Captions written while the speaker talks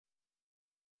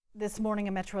This morning,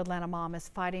 a Metro Atlanta mom is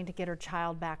fighting to get her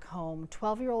child back home.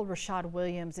 12-year-old Rashad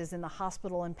Williams is in the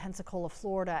hospital in Pensacola,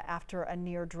 Florida after a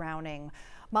near drowning.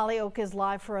 Molly Oak is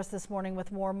live for us this morning with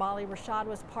more. Molly, Rashad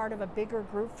was part of a bigger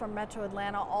group from Metro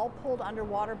Atlanta, all pulled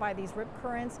underwater by these rip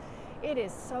currents. It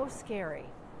is so scary.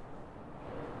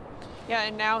 Yeah,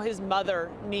 and now his mother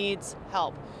needs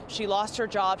help. She lost her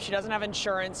job. She doesn't have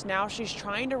insurance. Now she's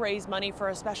trying to raise money for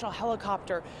a special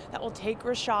helicopter that will take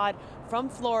Rashad from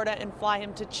Florida and fly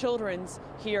him to Children's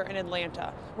here in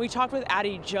Atlanta. We talked with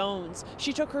Addie Jones.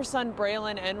 She took her son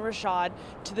Braylon and Rashad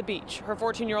to the beach. Her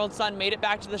 14-year-old son made it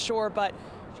back to the shore, but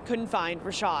couldn't find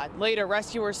Rashad. Later,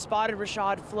 rescuers spotted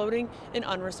Rashad floating and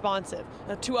unresponsive.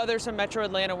 Now, two others from Metro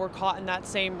Atlanta were caught in that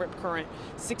same rip current,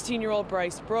 16-year-old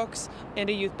Bryce Brooks and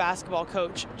a youth basketball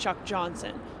coach, Chuck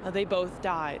Johnson. Now, they both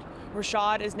died.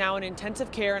 Rashad is now in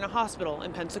intensive care in a hospital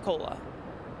in Pensacola.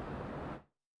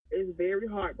 It's very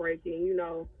heartbreaking,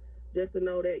 just to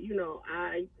know that,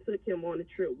 I took him on the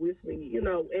trip with me,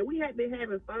 and we had been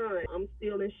having fun. I'm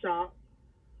still in shock.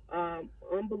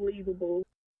 Unbelievable.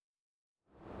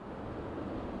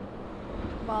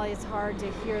 Molly, it's hard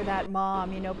to hear that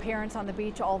mom. Parents on the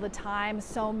beach all the time.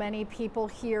 So many people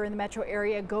here in the metro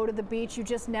area go to the beach. You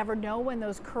just never know when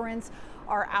those currents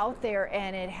are out there,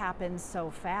 and it happens so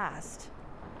fast.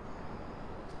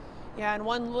 Yeah, and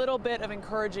one little bit of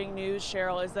encouraging news,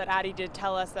 Cheryl, is that Addie did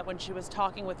tell us that when she was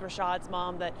talking with Rashad's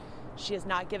mom that she is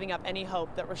not giving up any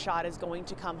hope that Rashad is going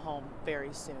to come home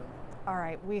very soon. All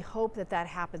right, we hope that that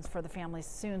happens for the family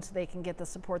soon so they can get the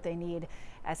support they need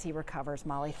as he recovers.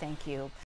 Molly, thank you.